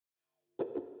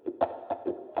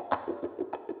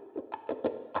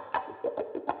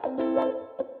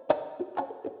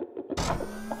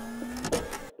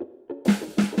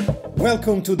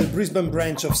Welcome to the Brisbane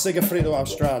branch of Segafredo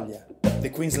Australia, the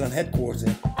Queensland headquarters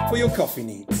for your coffee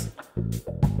needs.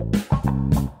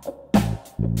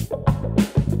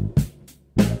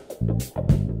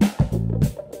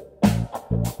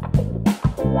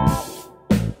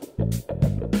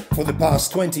 For the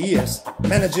past 20 years,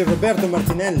 manager Roberto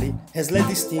Martinelli has led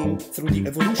his team through the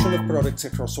evolution of products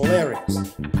across all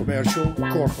areas, commercial,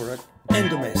 corporate and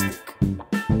domestic.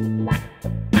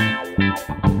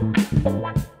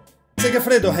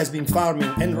 Segafredo has been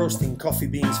farming and roasting coffee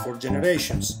beans for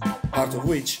generations, part of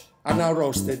which are now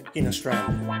roasted in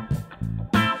Australia.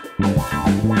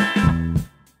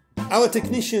 Our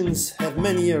technicians have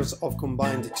many years of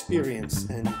combined experience,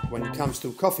 and when it comes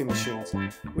to coffee machines,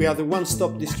 we are the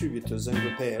one-stop distributors and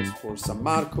repairs for San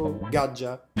Marco,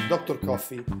 Gaggia, Dr.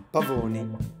 Coffee, Pavoni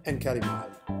and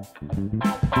Carimali.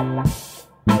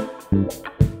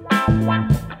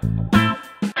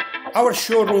 Our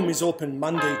showroom is open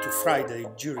Monday to Friday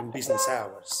during business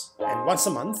hours, and once a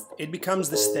month it becomes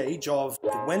the stage of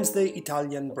the Wednesday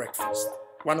Italian Breakfast,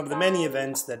 one of the many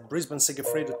events that Brisbane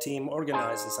Segafredo team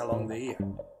organises along the year,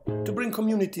 to bring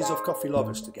communities of coffee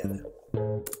lovers together.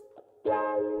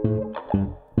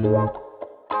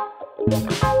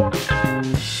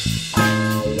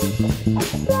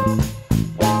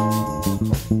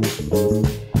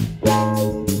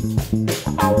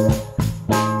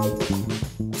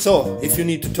 So, if you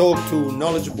need to talk to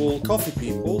knowledgeable coffee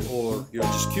people or you're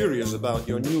just curious about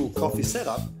your new coffee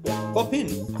setup, pop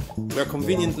in. We're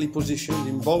conveniently positioned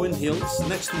in Bowen Hills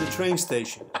next to the train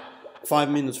station, 5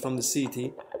 minutes from the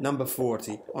city, number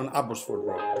 40 on Abbotsford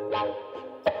Road.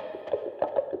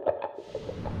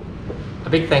 A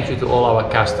big thank you to all our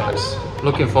customers.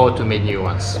 Looking forward to meet new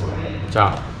ones.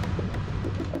 Ciao.